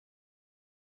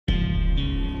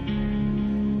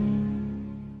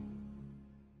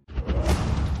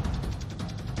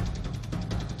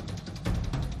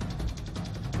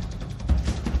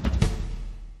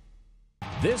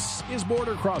This is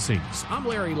Border Crossings. I'm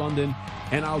Larry London,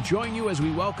 and I'll join you as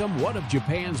we welcome one of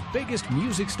Japan's biggest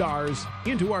music stars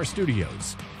into our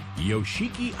studios.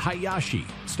 Yoshiki Hayashi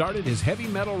started his heavy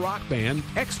metal rock band,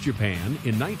 X-Japan,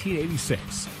 in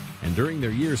 1986. And during their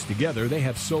years together, they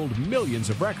have sold millions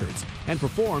of records and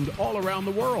performed all around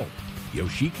the world.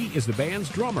 Yoshiki is the band's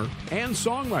drummer and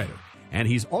songwriter, and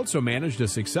he's also managed a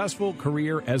successful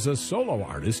career as a solo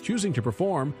artist, choosing to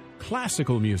perform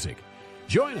classical music.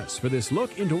 Join us for this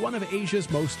look into one of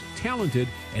Asia's most talented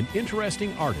and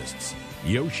interesting artists,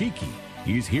 Yoshiki.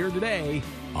 He's here today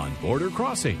on Border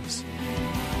Crossings.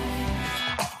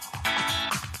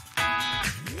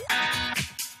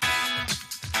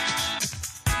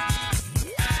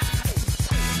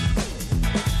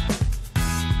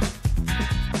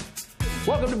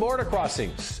 Welcome to Border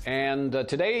Crossings, and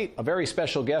today a very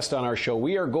special guest on our show.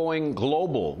 We are going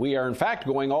global. We are in fact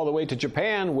going all the way to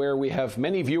Japan, where we have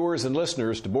many viewers and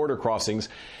listeners to Border Crossings.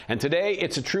 And today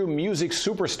it's a true music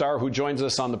superstar who joins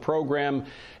us on the program.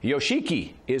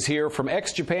 Yoshiki is here from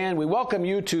X-Japan. We welcome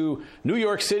you to New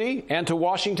York City and to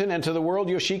Washington and to the world.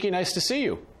 Yoshiki, nice to see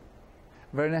you.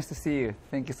 Very nice to see you.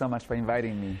 Thank you so much for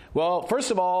inviting me. Well,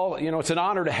 first of all, it's an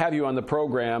honor to have you on the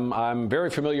program. I'm very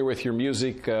familiar with your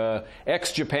music.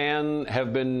 X-Japan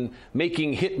have been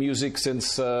making hit music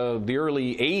since the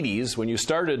early 80s when you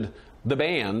started the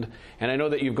band. And I know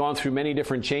that you've gone through many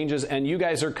different changes, and you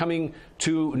guys are coming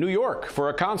to New York for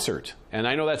a concert. And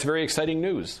I know that's very exciting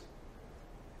news.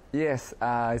 Yes,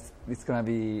 it's going to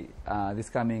be this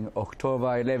coming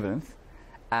October 11th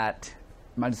at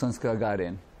Madison Square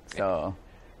Garden. So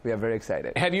we are very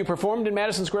excited. Have you performed in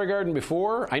Madison Square Garden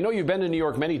before? I know you've been to New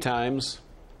York many times.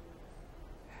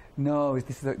 No,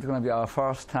 this is going to be our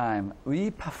first time.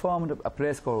 We performed a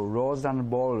place called Roseland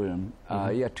Ballroom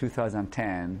year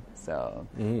 2010. So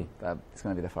it's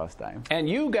going to be the first time. And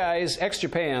you guys,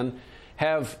 X-Japan,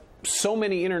 have so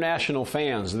many international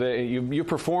fans. You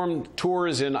performed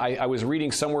tours in, I was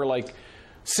reading somewhere like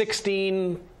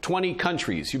 16, 20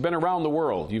 countries. You've been around the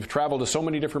world. You've traveled to so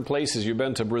many different places. You've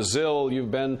been to Brazil.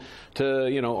 You've been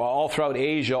to, all throughout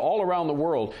Asia, all around the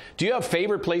world. Do you have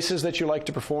favorite places that you like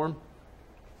to perform?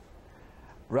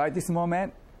 Right this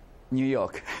moment, New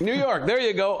York. New York, there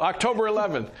you go, October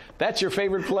 11th. That's your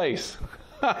favorite place.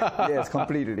 Yes,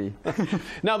 completely.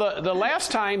 Now, the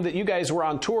last time that you guys were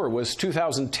on tour was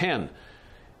 2010.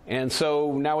 And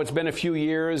so now it's been a few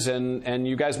years, and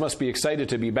you guys must be excited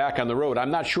to be back on the road.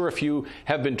 I'm not sure if you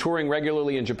have been touring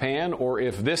regularly in Japan or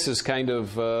if this is kind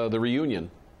of the reunion.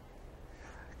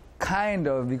 Kind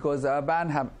of, because our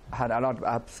band have had a lot of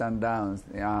ups and downs.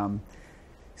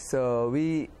 So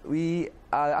we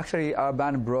actually, our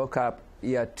band broke up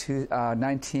year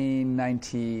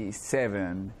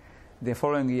 1997. The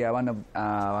following year, one of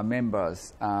our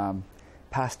members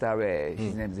passed away.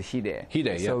 His name is Hide.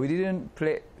 Yeah. So we didn't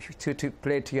play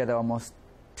together almost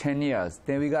 10 years.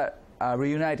 Then we got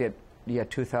reunited year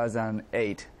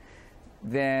 2008.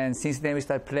 Then since then we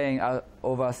started playing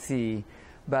overseas.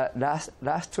 But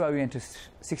last tour we went to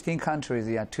 16 countries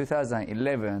in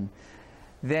 2011.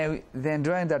 Then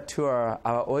during that tour,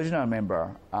 our original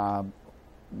member,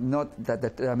 not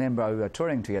that the member we were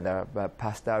touring together, but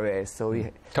passed away. So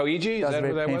we Toiji, is that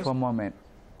who that was? Painful moment.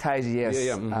 Taiji, yes,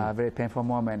 Yeah. very painful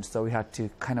moment. So we had to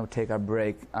kind of take a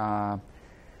break.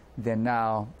 Then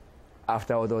now,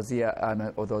 after all those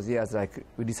years, like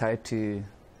we decided to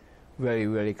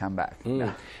really come back.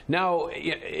 Now,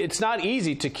 it's not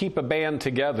easy to keep a band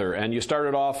together, and you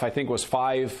started off, I think, was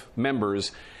 5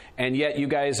 members, and yet you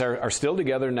guys are still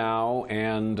together now.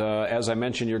 And as I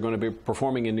mentioned, you're going to be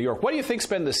performing in New York. What do you think's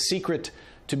been the secret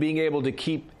to being able to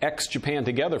keep X-Japan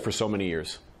together for so many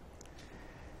years?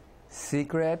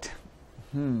 Secret?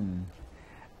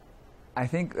 I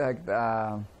think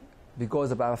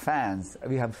because of our fans,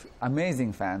 we have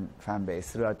amazing fan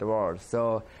base throughout the world.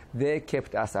 So they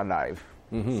kept us alive.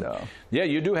 So, yeah,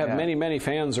 you do have many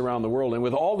fans around the world. And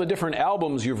with all the different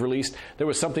albums you've released, there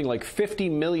was something like 50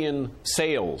 million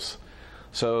sales.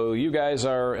 So you guys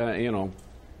are,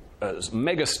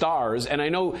 mega stars. And I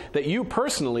know that you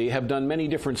personally have done many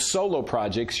different solo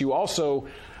projects. You also...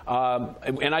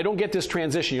 and I don't get this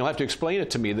transition. You'll have to explain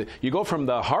it to me. That you go from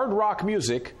the hard rock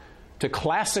music to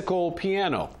classical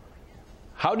piano.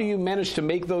 How do you manage to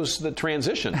make the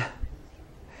transition?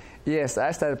 Yes,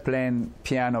 I started playing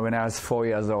piano when I was 4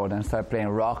 years old and started playing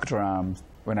rock drums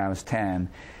when I was 10.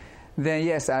 Then,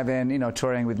 yes, I've been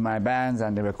touring with my bands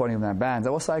and recording with my bands.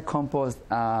 Also, I composed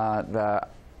the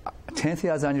 10th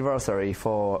years anniversary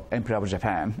for Emperor of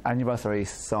Japan, anniversary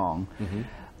song.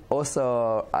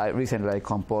 Also, I recently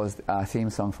composed a theme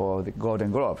song for the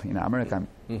Golden Globe, American,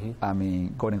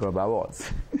 Golden Globe Awards.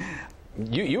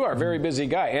 You are a very busy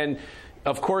guy. And,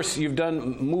 of course, you've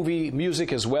done movie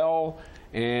music as well,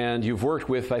 and you've worked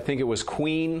with, I think it was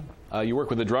Queen. You worked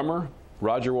with the drummer,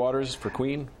 Roger Waters, for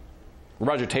Queen.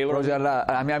 Roger Taylor. Roger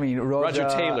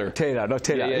Taylor. Taylor, not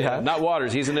Taylor. Yeah. Not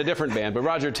Waters. He's in a different band, but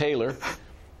Roger Taylor.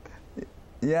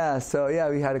 Yeah, so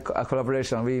we had a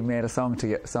collaboration. We made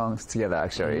songs together,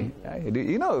 actually.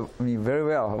 You know me very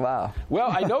well. Wow. Well,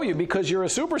 I know you because you're a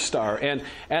superstar,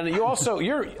 and you also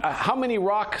how many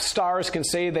rock stars can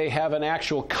say they have an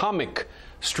actual comic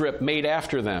strip made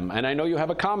after them? And I know you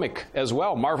have a comic as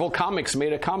well. Marvel Comics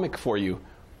made a comic for you.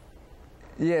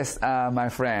 Yes, my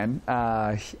friend.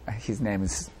 His name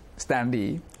is Stan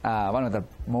Lee, one of the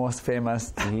most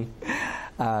famous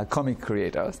comic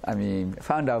creators. I mean,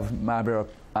 founder of Marvel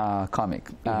comic.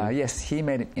 Yes, he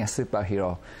made a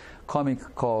superhero comic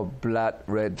called Blood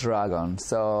Red Dragon.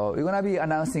 So we're gonna be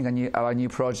announcing our new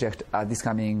project at this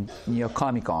coming New York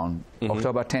Comic Con,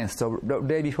 October 10th. So the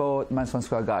day before Madison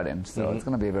Square Garden. So it's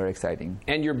gonna be very exciting.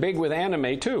 And you're big with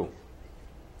anime too.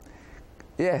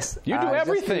 Yes. You do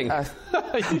everything.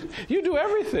 You do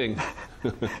everything.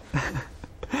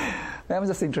 I'm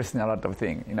just interested in a lot of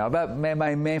things, you know. But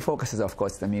my main focus is, of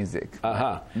course, the music.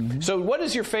 So what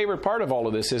is your favorite part of all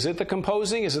of this? Is it the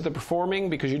composing? Is it the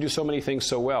performing? Because you do so many things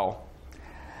so well.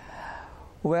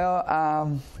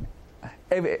 Well,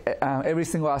 every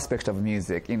single aspect of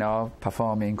music, you know,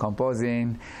 performing,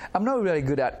 composing. I'm not really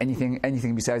good at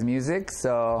anything besides music,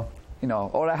 so... You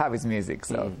know, all I have is music.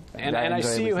 So, and I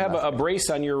see you have a brace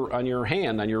on your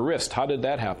hand, on your wrist. How did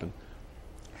that happen?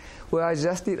 Well, I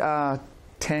just did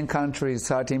 10 countries,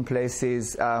 13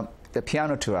 places, the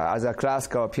piano tour as a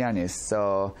classical pianist.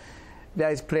 So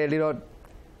I play a little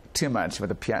too much with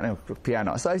the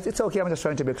piano. So it's okay. I'm just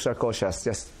trying to be extra cautious.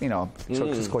 Just, you know,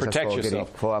 protect yourself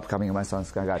for upcoming Madison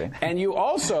Square Garden. And you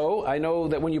also, I know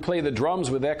that when you play the drums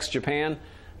with X Japan,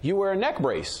 you wear a neck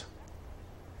brace.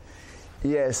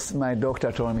 Yes, my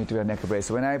doctor told me to wear a neck brace.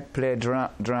 When I play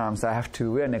drums, I have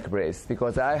to wear a neck brace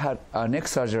because I had a neck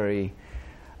surgery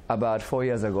about 4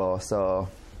 years ago. So,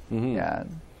 yeah.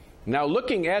 Now,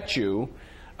 looking at you,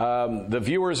 the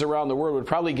viewers around the world would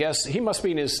probably guess he must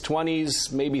be in his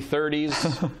 20s, maybe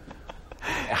 30s.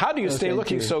 How do you stay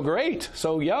looking so great,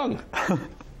 so young?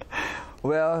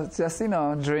 Well, just, you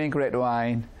know, drink red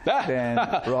wine, then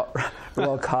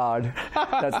rock hard.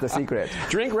 That's the secret.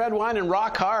 Drink red wine and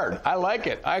rock hard. I like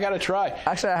it. I got to try.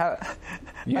 Actually, I have...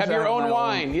 You have your own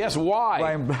wine. Yes,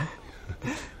 why?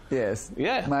 Yes.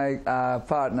 Yeah. My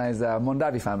partner is a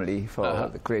Mondavi family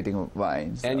for creating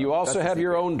wine. So and you also have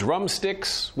your own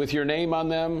drumsticks with your name on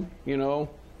them, you know.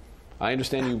 I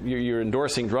understand you're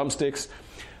endorsing drumsticks.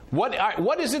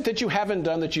 What is it that you haven't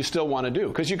done that you still want to do?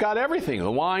 Because you got everything,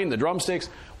 the wine, the drumsticks.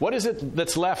 What is it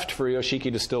that's left for Yoshiki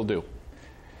to still do?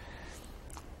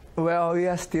 Well, we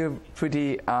are still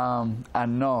pretty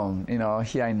unknown, you know,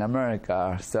 here in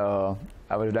America. So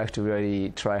I would like to really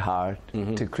try hard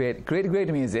to create great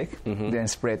music, then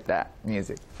spread that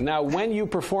music. Now, when you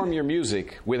perform your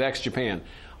music with X Japan,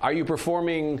 are you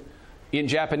performing in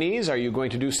Japanese? Are you going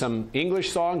to do some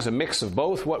English songs, a mix of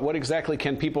both? What exactly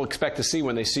can people expect to see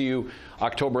when they see you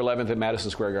October 11th at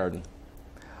Madison Square Garden?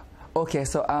 Okay,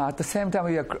 so at the same time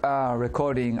we are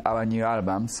recording our new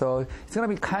album, so it's going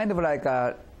to be kind of like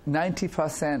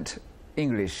 90%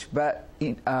 English, but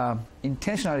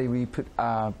intentionally we put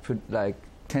like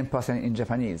 10% in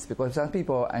Japanese because some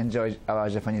people enjoy our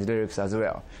Japanese lyrics as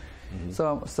well.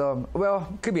 So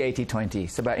well, could be 80-20,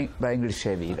 so by English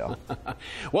heavy, though.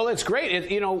 Well, it's great.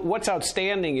 You know, what's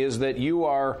outstanding is that you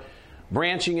are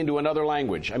branching into another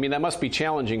language. I mean, that must be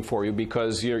challenging for you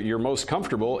because you're most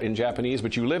comfortable in Japanese,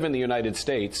 but you live in the United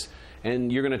States, and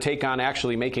you're going to take on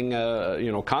actually making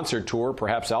a concert tour,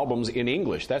 perhaps albums in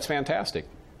English. That's fantastic.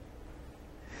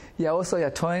 Yeah, also,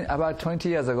 about 20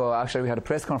 years ago, actually, we had a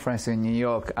press conference in New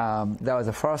York. That was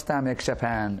the first time X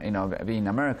Japan, you know, being in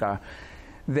America.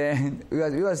 Then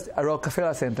it was a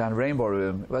Rockefeller Center and Rainbow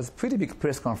Room. It was a pretty big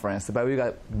press conference, but we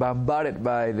got bombarded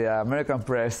by the American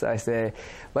press. I say,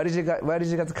 why did you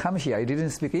guys come here? You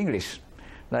didn't speak English.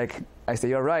 Like, I say,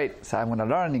 you're right, so I'm going to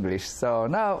learn English. So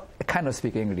now I kind of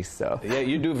speak English. So yeah,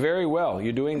 you do very well.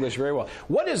 You do English very well.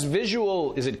 What is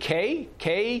visual? Is it K?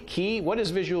 Key? What is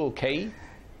visual K?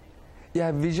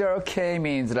 Yeah, visual K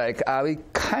means like we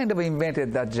kind of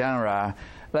invented that genre.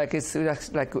 Like it's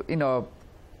like, you know,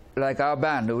 like our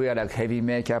band, we are like heavy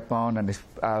makeup on and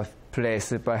play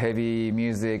super heavy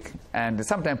music and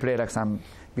sometimes play like some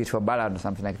beautiful ballad or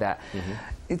something like that.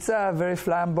 It's a very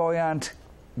flamboyant,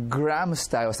 gram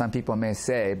style, some people may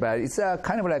say, but it's a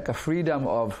kind of like a freedom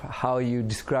of how you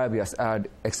describe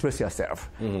express yourself.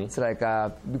 It's like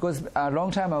because a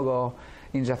long time ago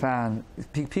in Japan,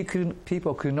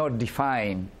 people could not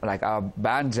define like our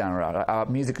band genre, our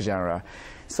music genre.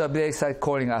 So they started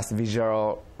calling us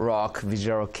visual rock,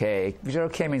 visual K. Visual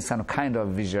K means some kind of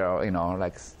visual,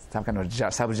 like some kind of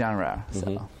subgenre.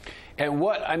 So. And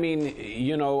what, I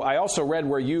mean, I also read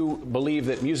where you believe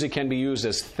that music can be used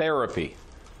as therapy.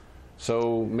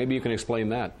 So maybe you can explain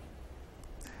that.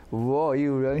 Whoa,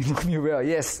 you really know me well.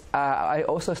 Yes, I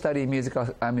also study music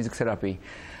therapy.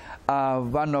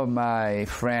 One of my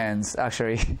friends,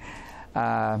 actually,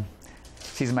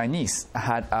 she's my niece,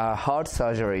 had a heart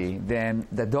surgery. Then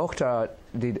the doctor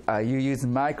did, you use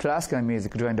my classical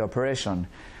music during the operation.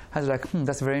 I was like,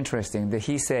 that's very interesting.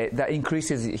 He said that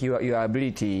increases your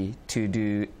ability to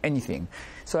do anything.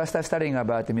 So I started studying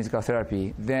about the musical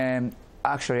therapy. Then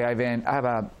actually I have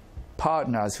a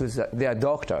partners they are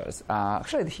doctors.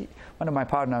 Actually, one of my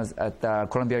partners at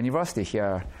Columbia University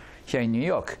here in New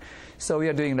York. So we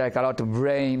are doing like a lot of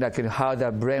brain, like how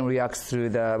the brain reacts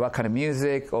through what kind of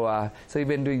music, so we've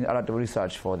been doing a lot of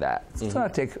research for that. It's going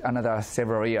to take another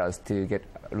several years to get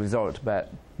a result,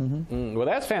 but. Well,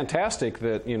 that's fantastic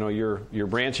that you're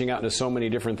branching out into so many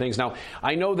different things. Now,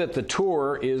 I know that the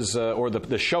tour is, or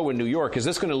the show in New York. Is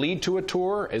this going to lead to a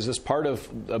tour? Is this part of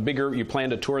a bigger? You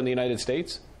plan to tour in the United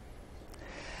States?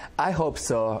 I hope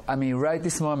so. I mean, right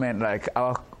this moment, like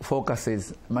our focus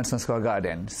is Madison Square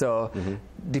Garden. So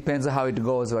depends on how it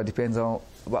goes, or depends on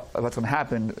what's going to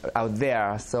happen out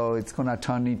there. So it's going to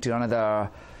turn into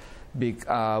another big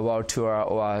world tour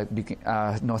or big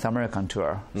North American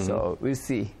tour. So we'll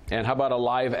see. And how about a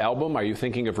live album? Are you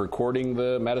thinking of recording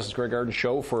the Madison Square Garden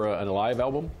show for a live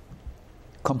album?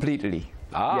 Completely.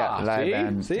 Yeah,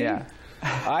 live see? Yeah.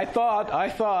 I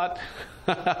thought.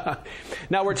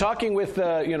 Now we're talking with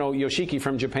Yoshiki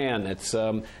from Japan. It's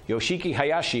Yoshiki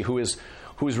Hayashi, who's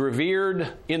revered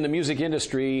in the music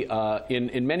industry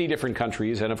in many different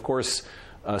countries, and of course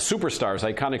superstars,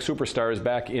 iconic superstars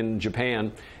back in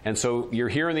Japan. And so you're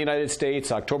here in the United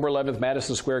States. October 11th,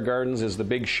 Madison Square Gardens is the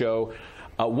big show.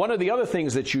 One of the other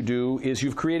things that you do is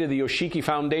you've created the Yoshiki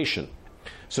Foundation.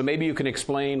 So maybe you can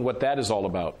explain what that is all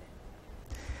about.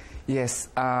 Yes.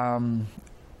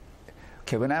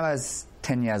 Okay, when I was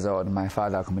 10 years old, my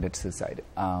father committed suicide.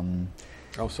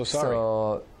 Oh, so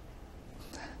sorry.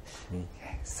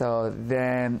 So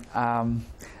then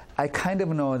I kind of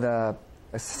know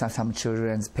some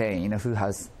children's pain, who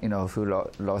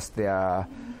lost their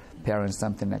parents,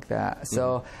 something like that.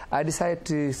 So I decided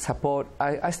to support.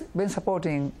 I've been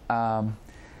supporting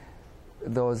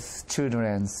those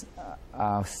children's.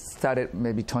 Started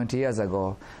maybe 20 years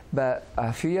ago, but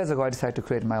a few years ago I decided to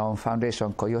create my own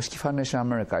foundation called Yoshiki Foundation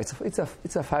America. It's a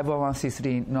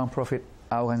 501c3 nonprofit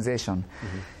organization.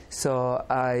 So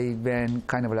I've been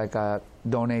kind of like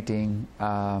donating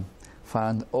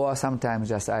fund, or sometimes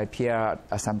just I appear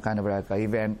at some kind of like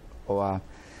event,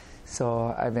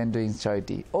 so I've been doing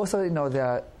charity. Also,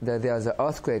 there's an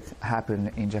earthquake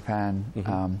happened in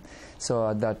Japan. So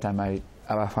at that time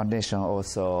our foundation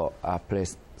also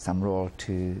plays some role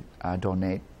to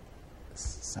donate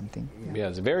something. Yeah,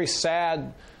 it's a very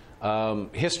sad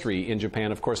history in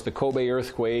Japan. Of course, the Kobe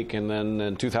earthquake, and then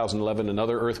in 2011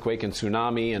 another earthquake and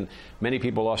tsunami, and many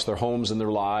people lost their homes and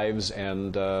their lives.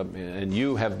 And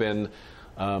you have been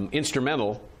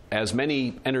instrumental, as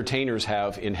many entertainers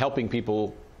have, in helping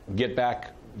people get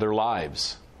back their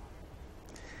lives.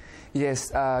 Yes,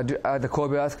 the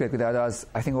Kobe earthquake, that was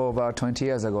I think over 20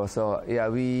 years ago. So yeah,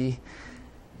 we.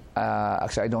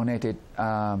 Actually, I donated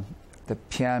the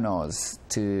pianos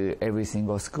to every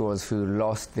single schools who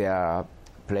lost their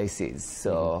places.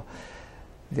 So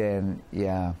then,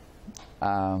 yeah.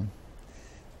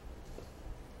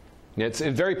 It's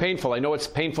very painful. I know it's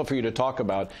painful for you to talk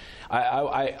about.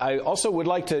 I also would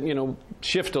like to,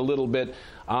 shift a little bit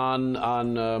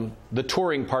on the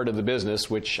touring part of the business,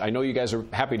 which I know you guys are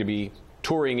happy to be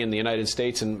touring in the United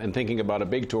States and thinking about a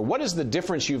big tour. What is the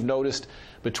difference you've noticed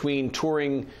between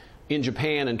touring in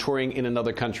Japan and touring in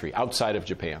another country outside of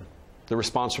Japan? The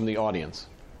response from the audience.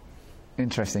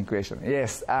 Interesting question.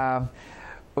 Yes.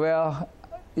 Well,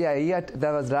 yeah,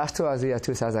 that was last tour was year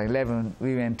 2011.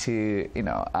 We went to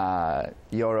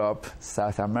Europe,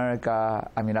 South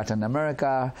America, Latin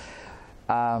America.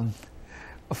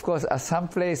 Of course, some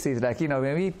places like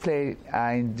when we played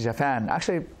in Japan,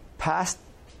 actually past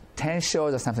 10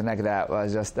 shows or something like that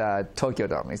was just Tokyo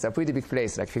Dome. It's a pretty big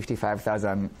place, like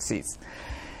 55,000 seats.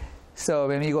 So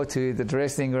when we go to the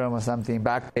dressing room or something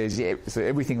backstage, so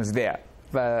everything was there.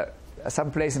 But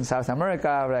some place in South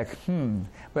America, like,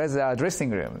 where's the dressing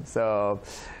room? So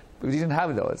we didn't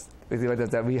have those.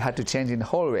 We had to change in the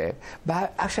hallway.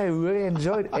 But actually, I really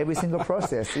enjoyed every single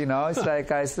process. You know, it's like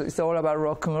it's all about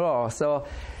rock and roll. So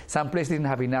some places didn't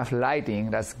have enough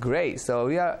lighting. That's great. So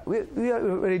we are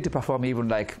ready to perform even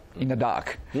like in the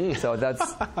dark. So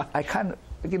that's I can't.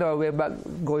 You know, we're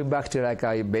going back to like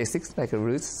our basics, like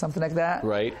roots, something like that.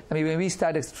 Right. I mean, when we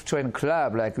started to join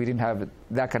club, like we didn't have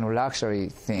that kind of luxury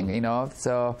thing, you know.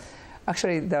 So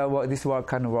actually, this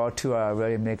kind of world tour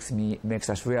really makes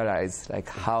us realize like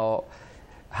how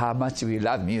much we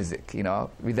love music, you know,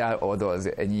 without all those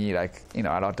any like a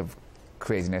lot of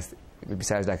craziness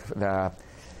besides like the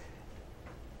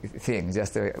thing.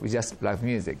 We just love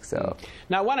music. So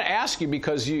now I want to ask you,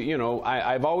 because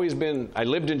I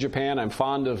lived in Japan. I'm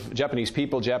fond of Japanese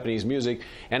people, Japanese music,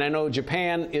 and I know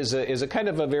Japan is a kind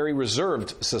of a very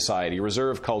reserved society,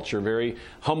 reserved culture, very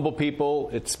humble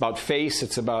people. It's about face.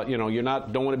 It's about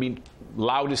don't want to be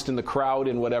loudest in the crowd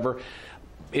and whatever.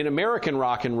 In American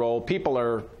rock and roll,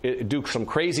 people do some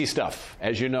crazy stuff,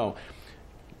 as you know.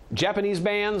 Japanese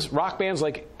bands, rock bands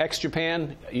like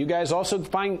ex-Japan, you guys also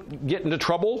get into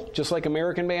trouble just like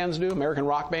American bands do, American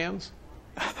rock bands?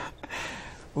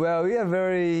 Well, we are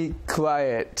very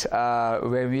quiet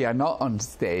when we are not on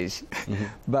stage,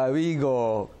 but we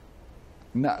go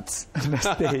nuts on the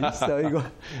stage. So we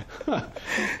go.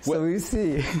 So we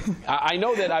see. I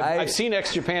know that I've seen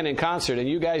ex-Japan in concert, and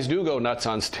you guys do go nuts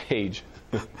on stage.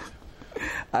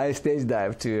 I stage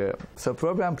dive too. So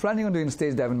probably I'm planning on doing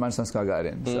stage dive in Madison Square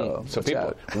Garden. So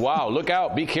people, wow, look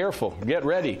out, be careful, get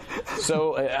ready.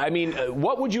 So,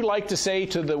 what would you like to say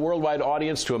to the worldwide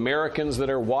audience, to Americans that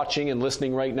are watching and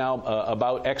listening right now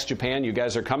about ex-Japan? You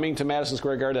guys are coming to Madison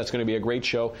Square Garden. That's going to be a great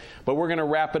show. But we're going to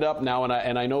wrap it up now,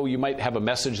 and I know you might have a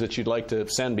message that you'd like to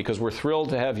send, because we're thrilled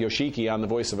to have Yoshiki on The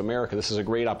Voice of America. This is a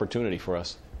great opportunity for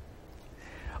us.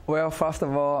 Well, first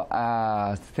of all,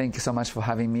 thank you so much for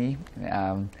having me.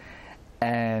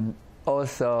 And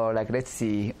also, let's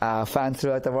see, fans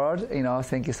throughout the world,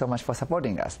 thank you so much for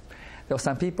supporting us. There are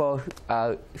some people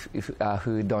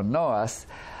who don't know us.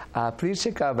 Please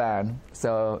check our band.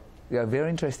 So we are a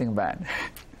very interesting band.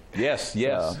 Yes.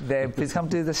 So then please come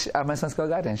to the Madison Square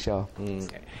Garden show.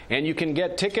 And you can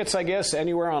get tickets, I guess,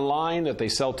 anywhere online that they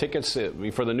sell tickets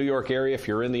for the New York area if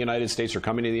you're in the United States or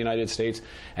coming to the United States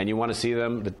and you want to see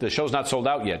them. The show's not sold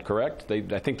out yet, correct?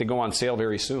 I think they go on sale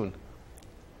very soon.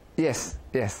 Yes.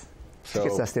 So,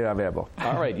 tickets are still available.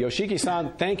 All right.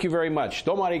 Yoshiki-san, thank you very much.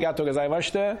 Domo arigatou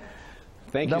gozaimashita.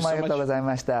 Thank you so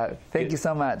much. Thank you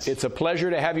so much. It's a pleasure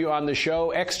to have you on the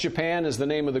show. Ex-Japan is the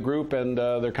name of the group, and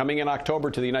they're coming in October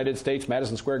to the United States,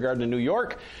 Madison Square Garden in New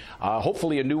York.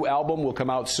 Hopefully a new album will come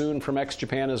out soon from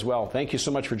Ex-Japan as well. Thank you so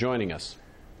much for joining us.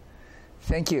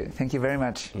 Thank you. Thank you very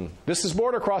much. This is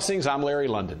Border Crossings. I'm Larry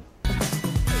London.